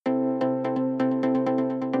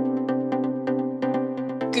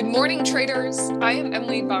Good morning, traders. I am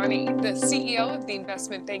Emily Bonney, the CEO of the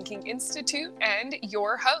Investment Banking Institute and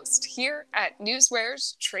your host here at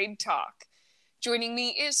Newsware's Trade Talk. Joining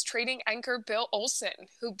me is trading anchor Bill Olson,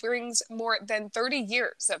 who brings more than 30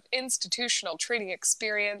 years of institutional trading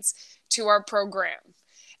experience to our program.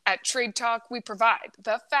 At Trade Talk, we provide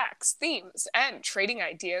the facts, themes, and trading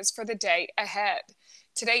ideas for the day ahead.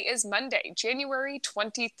 Today is Monday, January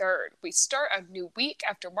 23rd. We start a new week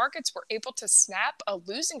after markets were able to snap a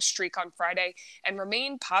losing streak on Friday and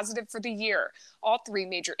remain positive for the year. All three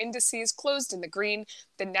major indices closed in the green.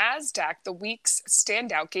 The Nasdaq, the week's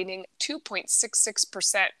standout, gaining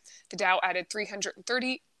 2.66%. The Dow added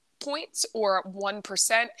 330 points or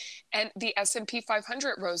 1%, and the S&P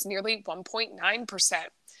 500 rose nearly 1.9%.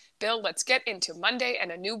 Bill, let's get into Monday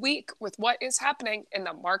and a new week with what is happening in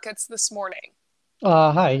the markets this morning.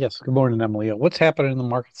 Hi, yes. Good morning, Emily. What's happening in the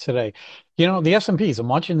markets today? The S&Ps, I'm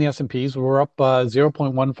watching the S&Ps. We're up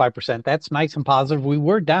 0.15%. That's nice and positive. We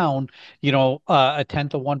were down, a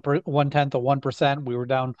tenth of 1%. We were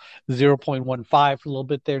down 0.15 for a little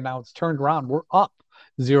bit there. Now it's turned around. We're up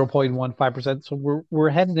 0.15%. So we're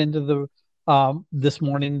heading into the this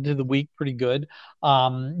morning into the week pretty good.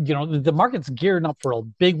 The market's gearing up for a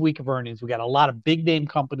big week of earnings. We got a lot of big name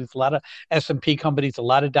companies, a lot of S&P companies, a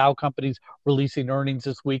lot of Dow companies releasing earnings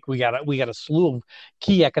this week. We got a slew of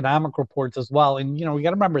key economic reports as well. And we got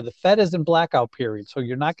to remember the Fed is in blackout period, so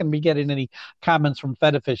you're not going to be getting any comments from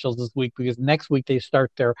Fed officials this week because next week they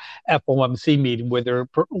start their FOMC meeting where they're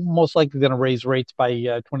most likely going to raise rates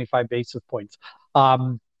by 25 basis points.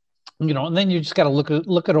 And then you just got to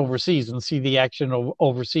look at overseas and see the action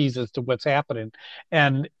overseas as to what's happening.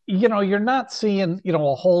 And you're not seeing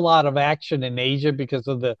a whole lot of action in Asia because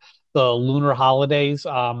of the lunar holidays.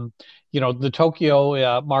 The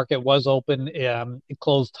Tokyo market was open. It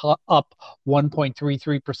closed up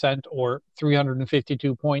 1.33% or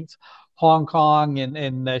 352 points. Hong Kong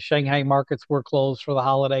and the Shanghai markets were closed for the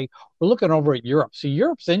holiday. We're looking over at Europe. So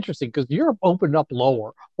Europe's interesting because Europe opened up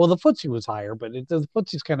lower. Well, the FTSE was higher, but the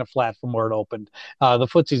FTSE's kind of flat from where it opened. The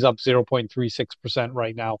FTSE's up 0.36%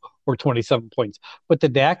 right now, or 27 points. But the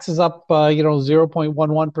DAX is up,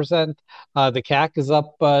 0.11%. The CAC is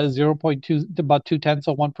up 0.2, about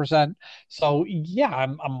 0.2%. So yeah,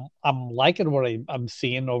 I'm liking what I'm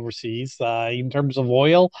seeing overseas. In terms of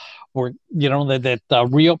oil, we're that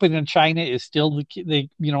reopening in China is still the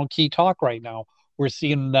key talk right now. We're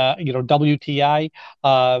seeing WTI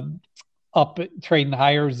up trading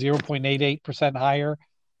higher, 0.88% higher.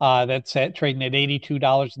 That's trading at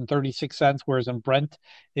 $82.36, whereas in Brent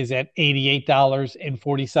is at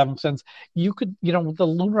 $88.47. You could, with the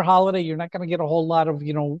lunar holiday, you're not going to get a whole lot of,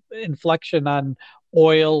 inflection on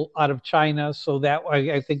oil out of China. So that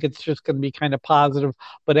I think it's just going to be kind of positive.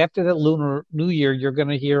 But after that Lunar New Year, you're going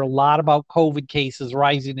to hear a lot about COVID cases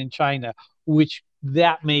rising in China, which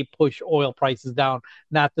that may push oil prices down,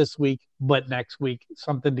 not this week, but next week.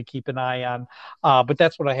 Something to keep an eye on. But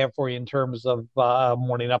that's what I have for you in terms of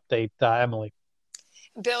morning update, Emily.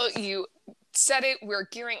 Bill, you said it. We're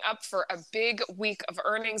gearing up for a big week of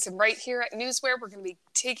earnings. And right here at Newsware, we're going to be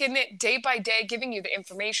taking it day by day, giving you the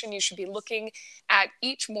information you should be looking at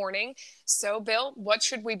each morning. So, Bill, what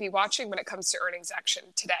should we be watching when it comes to earnings action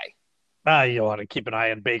today? You want to keep an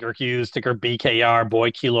eye on Baker Hughes, ticker BKR,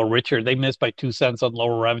 Boy Kilo Richard. They missed by 2 cents on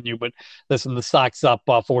lower revenue, but listen, the stock's up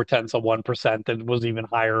 0.4%, and was even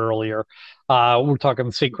higher earlier. We're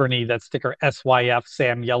talking Synchrony, that's ticker SYF,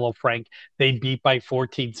 Sam Yellow Frank. They beat by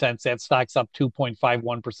 14 cents. That stock's up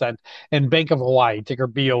 2.51%. And Bank of Hawaii, ticker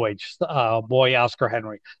BOH, Boy Oscar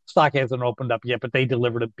Henry. Stock hasn't opened up yet, but they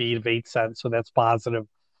delivered a beat of 8 cents, so that's positive.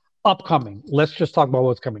 Upcoming, let's just talk about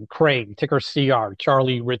what's coming. Crane, ticker CR,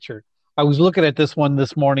 Charlie Richard. I was looking at this one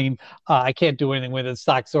this morning. I can't do anything with it.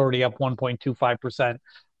 Stock's already up 1.25%,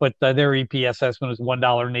 but their EPS estimate is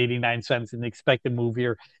 $1.89, and the expected move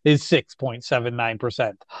here is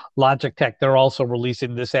 6.79%. Logitech, they're also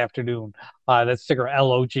releasing this afternoon. That's ticker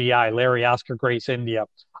LOGI, Larry Oscar Grace India.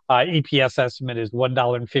 EPS estimate is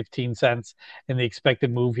 $1.15, and the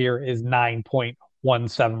expected move here is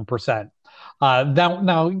 9.17%.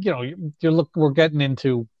 Now, we're getting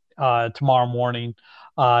into tomorrow morning.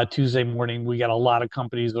 Tuesday morning, we got a lot of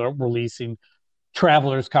companies that are releasing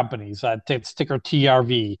travelers companies. Ticker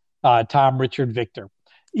TRV, Tom Richard Victor.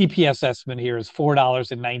 EPS estimate here is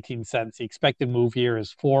 $4.19. The expected move here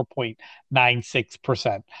is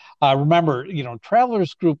 4.96%. Remember,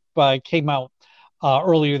 Travelers Group came out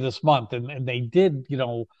earlier this month, and they did,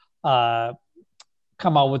 come out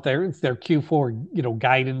with their Q4,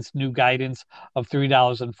 guidance, new guidance of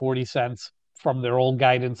 $3.40 from their old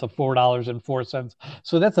guidance of $4.04.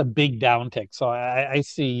 So that's a big downtick. So I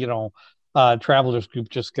see, Travelers Group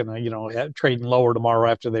just gonna, trading lower tomorrow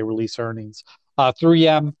after they release earnings.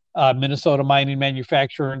 3M, Minnesota Mining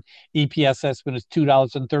Manufacturing, EPS estimate is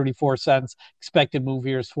 $2.34. Expected move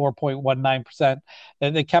here is 4.19%.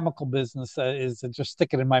 And the chemical business is just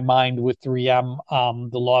sticking in my mind with 3M,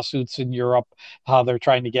 the lawsuits in Europe, how they're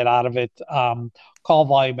trying to get out of it. Call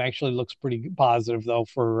volume actually looks pretty positive, though,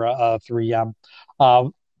 for 3M.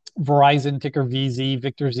 Verizon, ticker VZ,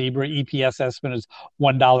 Victor Zebra, EPS estimate is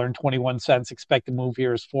 $1.21. Expected move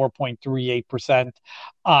here is 4.38%.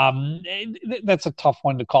 That's a tough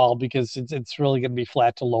one to call because it's really going to be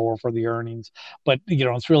flat to lower for the earnings. But,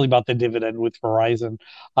 it's really about the dividend with Verizon.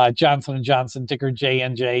 Johnson & Johnson, ticker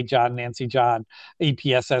JNJ, John Nancy John,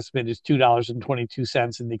 EPS estimate is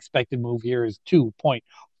 $2.22. And the expected move here is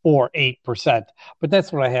 2.48%. But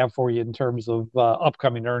that's what I have for you in terms of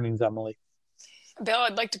upcoming earnings, Emily. Bill,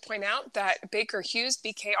 I'd like to point out that Baker Hughes,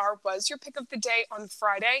 BKR, was your pick of the day on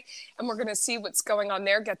Friday, and we're going to see what's going on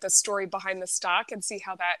there, get the story behind the stock, and see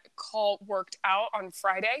how that call worked out on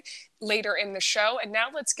Friday later in the show. And now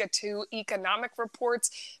let's get to economic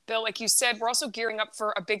reports. Bill, like you said, we're also gearing up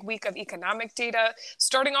for a big week of economic data,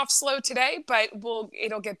 starting off slow today, but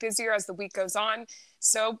it'll get busier as the week goes on.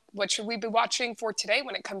 So what should we be watching for today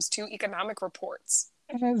when it comes to economic reports?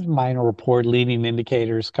 There's minor report leading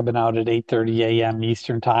indicators coming out at 8:30 a.m.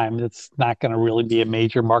 Eastern time. It's not going to really be a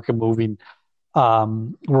major market moving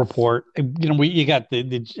report. You got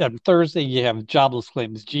the Thursday you have jobless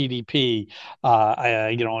claims, GDP,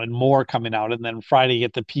 and more coming out, and then Friday you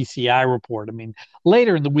get the PCI report. I mean,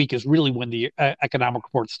 later in the week is really when the economic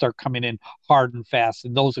reports start coming in hard and fast,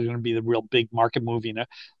 and those are going to be the real big market moving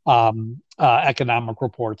economic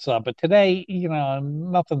reports. But today,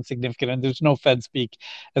 nothing significant, and there's no Fed speak,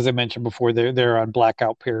 as I mentioned before. They're on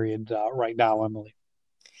blackout period right now, Emily.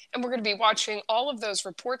 And we're going to be watching all of those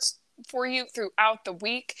reports for you throughout the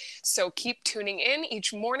week. So keep tuning in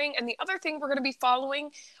each morning. And the other thing we're going to be following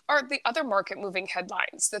are the other market moving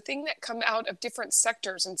headlines, the thing that come out of different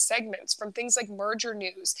sectors and segments from things like merger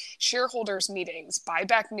news, shareholders meetings,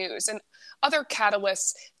 buyback news, and other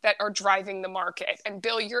catalysts that are driving the market. And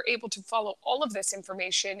Bill, you're able to follow all of this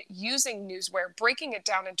information using Newsware, breaking it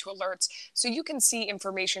down into alerts so you can see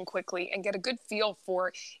information quickly and get a good feel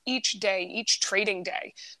for each day, each trading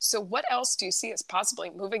day. So what else do you see as possibly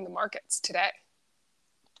moving the markets today?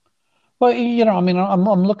 Well,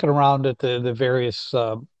 I'm looking around at the various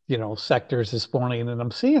sectors this morning, and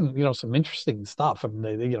I'm seeing some interesting stuff. I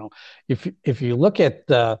mean, if you look at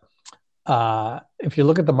the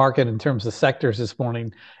market in terms of sectors this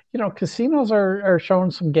morning, casinos are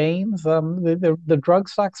showing some gains. The drug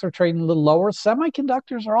stocks are trading a little lower.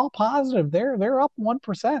 Semiconductors are all positive. They're up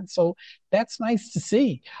 1%, so that's nice to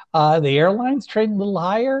see. The airlines trading a little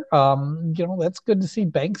higher. That's good to see.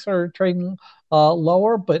 Banks are trading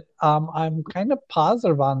lower, but I'm kind of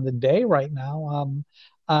positive on the day right now.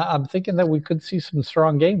 I'm thinking that we could see some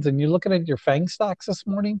strong gains. And you're looking at your FANG stocks this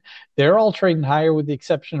morning; they're all trading higher, with the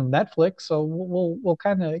exception of Netflix. So we'll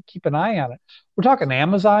kind of keep an eye on it. We're talking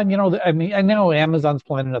Amazon. I know Amazon's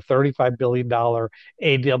planning a $35 billion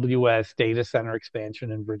AWS data center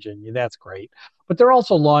expansion in Virginia. That's great, but they're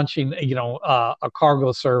also launching, a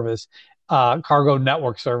cargo service. Cargo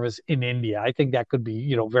network service in India. I think that could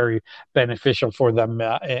be, very beneficial for them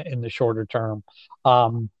in the shorter term.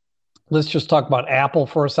 Let's just talk about Apple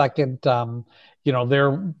for a second. I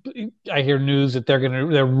hear news that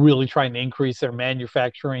they're really trying to increase their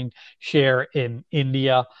manufacturing share in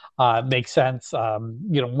India. Makes sense.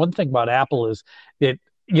 One thing about Apple is that,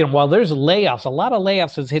 while there's layoffs, a lot of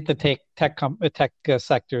layoffs has hit the tech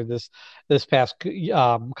sector this past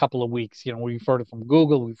couple of weeks. We've heard it from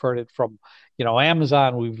Google, we've heard it from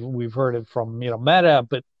Amazon, we've heard it from Meta,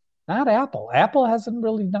 but not Apple. Apple hasn't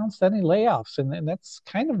really announced any layoffs, and that's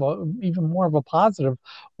kind of even more of a positive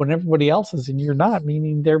when everybody else is and you're not,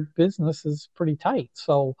 meaning their business is pretty tight.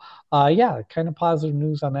 So, yeah, kind of positive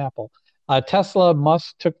news on Apple. Tesla,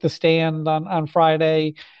 Musk took the stand on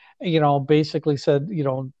Friday, basically said,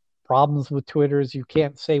 problems with Twitter is you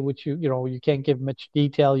can't say what you can't give much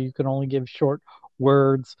detail. You can only give short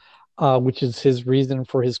words. Which is his reason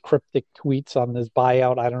for his cryptic tweets on this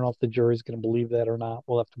buyout. I don't know if the jury's going to believe that or not.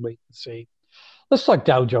 We'll have to wait and see. Let's talk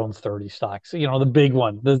Dow Jones 30 stocks. The big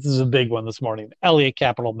one. This is a big one this morning. Elliott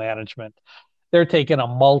Capital Management. They're taking a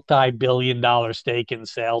multi-billion-dollar stake in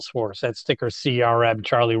Salesforce. That's ticker CRM,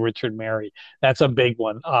 Charlie Richard Mary. That's a big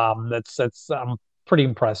one. That's pretty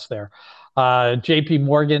impressed there. JP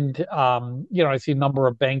Morgan, I see a number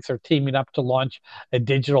of banks are teaming up to launch a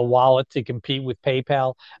digital wallet to compete with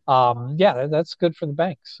PayPal. Yeah, that's good for the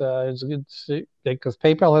banks. It's good because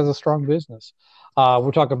PayPal has a strong business.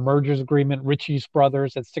 We're talking mergers agreement, Ritchie's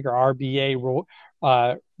Brothers, that's ticker RBA,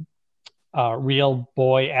 uh, Real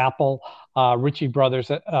Boy Apple. Ritchie Brothers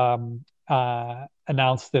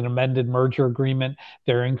announced an amended merger agreement.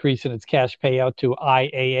 They're increasing its cash payout to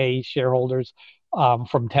IAA shareholders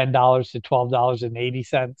from $10 to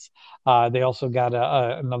 $12.80. They also got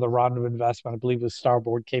another round of investment. I believe the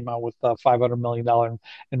Starboard came out with a $500 million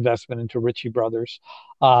investment into Ritchie Brothers.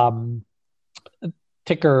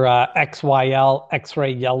 Ticker XYL,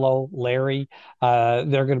 X-Ray Yellow, Larry.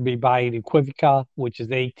 They're going to be buying Equivoca, which is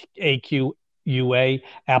AQUA,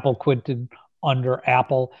 Apple Quinton under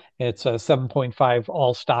Apple. It's a 7.5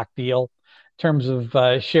 all stock deal. In terms of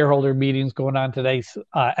shareholder meetings going on today,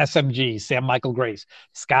 SMG, Sam Michael Grace,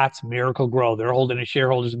 Scott's Miracle-Gro. They're holding a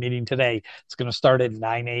shareholders meeting today. It's going to start at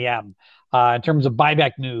 9 a.m. In terms of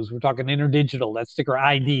buyback news, we're talking InterDigital. That's ticker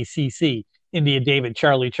IDCC. India David,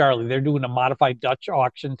 Charlie. They're doing a modified Dutch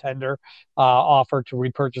auction tender offer to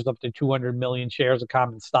repurchase up to 200 million shares of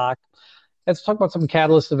common stock. Let's talk about some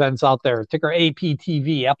catalyst events out there. Ticker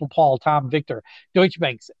APTV, Apple Paul, Tom Victor. Deutsche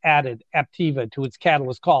Bank's added Aptiva to its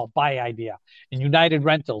catalyst call, buy idea. And United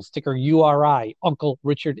Rentals, ticker URI, Uncle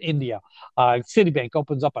Richard India. Citibank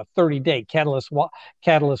opens up a 30-day catalyst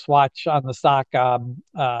watch on the stock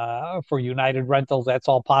for United Rentals. That's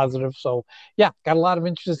all positive. So, yeah, got a lot of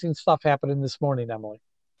interesting stuff happening this morning, Emily.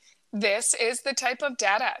 This is the type of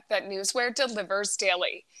data that Newsware delivers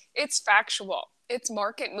daily. It's factual, it's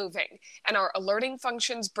market moving, and our alerting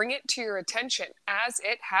functions bring it to your attention as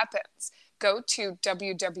it happens. Go to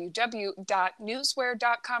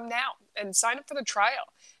www.newsware.com now and sign up for the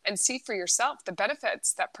trial and see for yourself the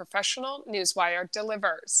benefits that professional Newswire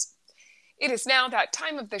delivers. It is now that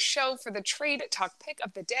time of the show for the Trade Talk pick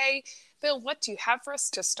of the day. Bill, what do you have for us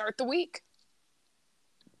to start the week?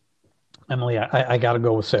 Emily, I got to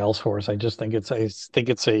go with Salesforce. I think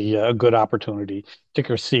it's a good opportunity.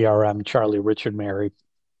 Ticker CRM, Charlie Richard Mary.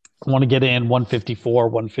 I want to get in 154,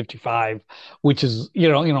 155, which is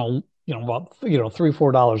about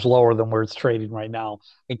 $3-4 lower than where it's trading right now.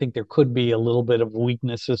 I think there could be a little bit of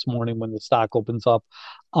weakness this morning when the stock opens up,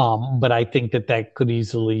 but I think that could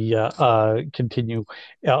easily continue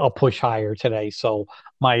a push higher today. So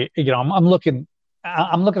I'm looking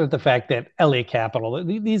at the fact that Elliott Capital,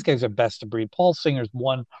 these guys are best of breed. Paul Singer's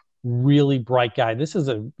one really bright guy. This is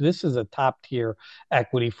a top tier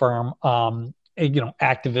equity firm,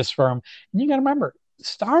 activist firm. And you got to remember,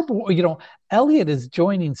 Starboard, Elliott is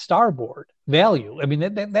joining Starboard Value. I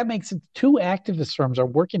mean, that makes it two activist firms are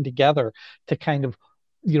working together to kind of,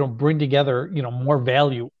 bring together, more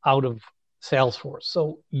value out of Salesforce.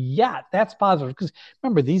 So yeah, that's positive because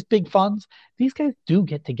remember these big funds, these guys do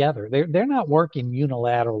get together. They're not working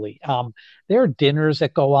unilaterally. There are dinners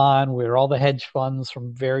that go on where all the hedge funds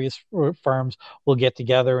from various firms will get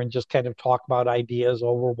together and just kind of talk about ideas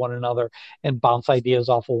over one another and bounce ideas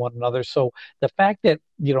off of one another. So the fact that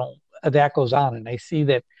that goes on, and I see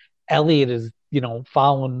that Elliott is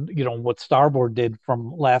following what Starboard did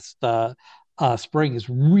from last spring is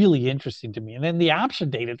really interesting to me. And then the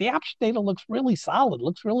option data looks really solid,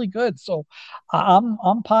 looks really good. So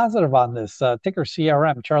I'm positive on this. Ticker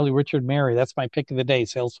CRM, Charlie Richard Mary. That's my pick of the day.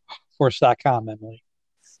 Salesforce.com, Emily.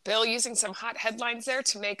 Bill, using some hot headlines there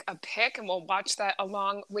to make a pick, and we'll watch that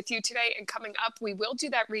along with you today. And coming up, we will do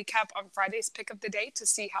that recap on Friday's pick of the day to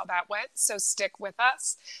see how that went. So stick with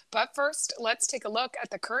us. But first, let's take a look at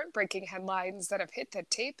the current breaking headlines that have hit the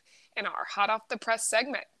tape in our hot off the press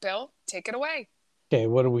segment. Bill, take it away. Okay,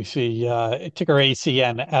 what do we see? Ticker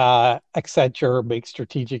ACN, Accenture makes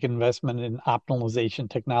strategic investment in optimization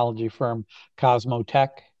technology firm Cosmotech.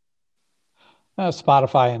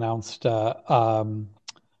 Spotify announced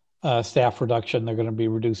staff reduction. They're going to be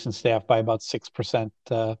reducing staff by about 6% in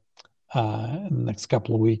the next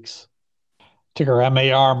couple of weeks. Ticker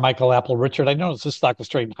MAR, Michael Apple Richard. I noticed this stock was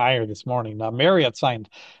trading higher this morning. Marriott signed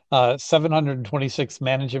 726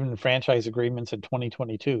 management and franchise agreements in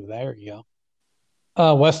 2022. There you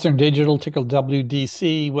go. Western Digital, ticker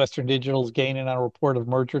WDC. Western Digital is gaining on a report of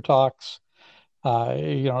merger talks.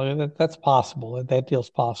 That's possible. That deal's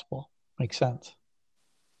possible. Makes sense.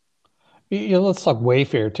 Let's talk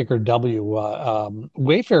Wayfair, ticker W.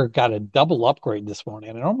 Wayfair got a double upgrade this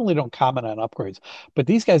morning. And I normally don't comment on upgrades, but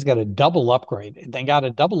these guys got a double upgrade. They got a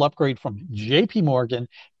double upgrade from JP Morgan.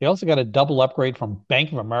 They also got a double upgrade from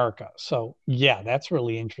Bank of America. So, yeah, that's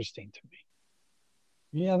really interesting to me.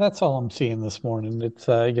 Yeah, that's all I'm seeing this morning. It's,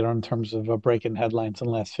 in terms of breaking headlines in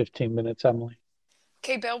the last 15 minutes, Emily.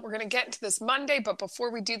 Okay, Bill, we're going to get into this Monday, but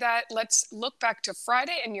before we do that, let's look back to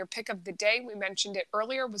Friday and your pick of the day. We mentioned it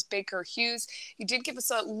earlier was Baker Hughes. You did give us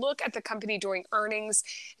a look at the company during earnings.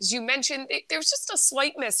 As you mentioned, there's just a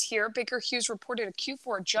slight miss here. Baker Hughes reported a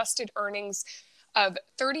Q4 adjusted earnings of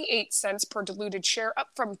 38 cents per diluted share, up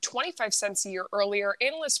from 25 cents a year earlier.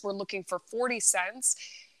 Analysts were looking for 40 cents.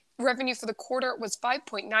 Revenue for the quarter was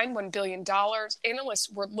 $5.91 billion. Analysts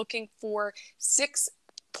were looking for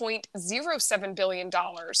 $6.07 billion.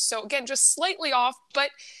 So again, just slightly off,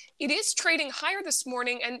 but it is trading higher this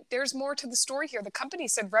morning, and there's more to the story here. The company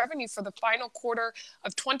said revenue for the final quarter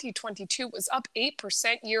of 2022 was up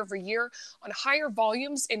 8% year over year on higher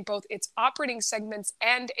volumes in both its operating segments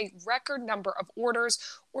and a record number of orders.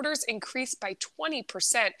 Orders increased by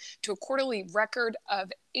 20% to a quarterly record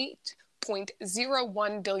of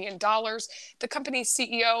 $8.01 billion. The company's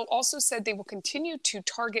CEO also said they will continue to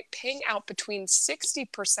target paying out between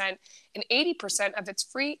 60% and 80% of its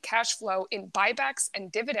free cash flow in buybacks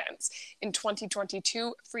and dividends. In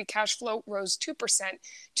 2022, free cash flow rose 2%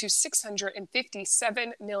 to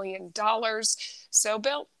 $657 million. So,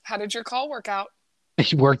 Bill, how did your call work out?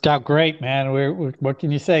 It worked out great, man. What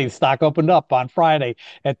can you say? Stock opened up on Friday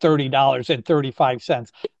at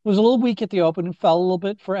 $30.35. It was a little weak at the open and fell a little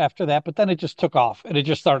bit for after that, but then it just took off and it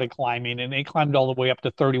just started climbing and it climbed all the way up to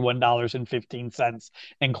 $31.15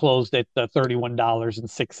 and closed at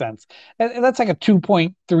 $31.06. And that's like a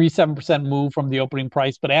 2.37% move from the opening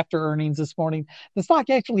price. But after earnings this morning, the stock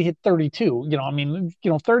actually hit 32.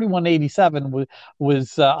 31.87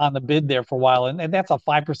 was on the bid there for a while, and that's a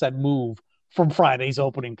 5% move from Friday's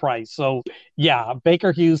opening price. So yeah,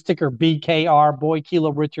 Baker Hughes, ticker BKR, boy,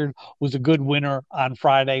 Kilo Richard was a good winner on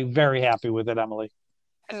Friday. Very happy with it, Emily.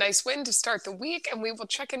 A nice win to start the week, and we will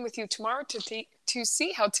check in with you tomorrow to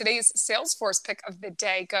see how today's Salesforce pick of the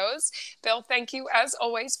day goes. Bill, thank you as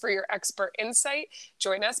always for your expert insight.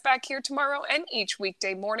 Join us back here tomorrow and each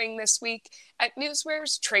weekday morning this week at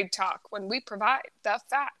Newsware's Trade Talk, when we provide the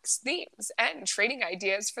facts, themes, and trading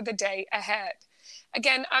ideas for the day ahead.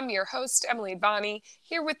 Again, I'm your host, Emily Bonney,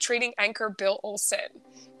 here with trading anchor Bill Olson.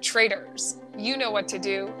 Traders, you know what to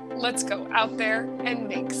do. Let's go out there and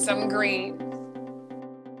make some green.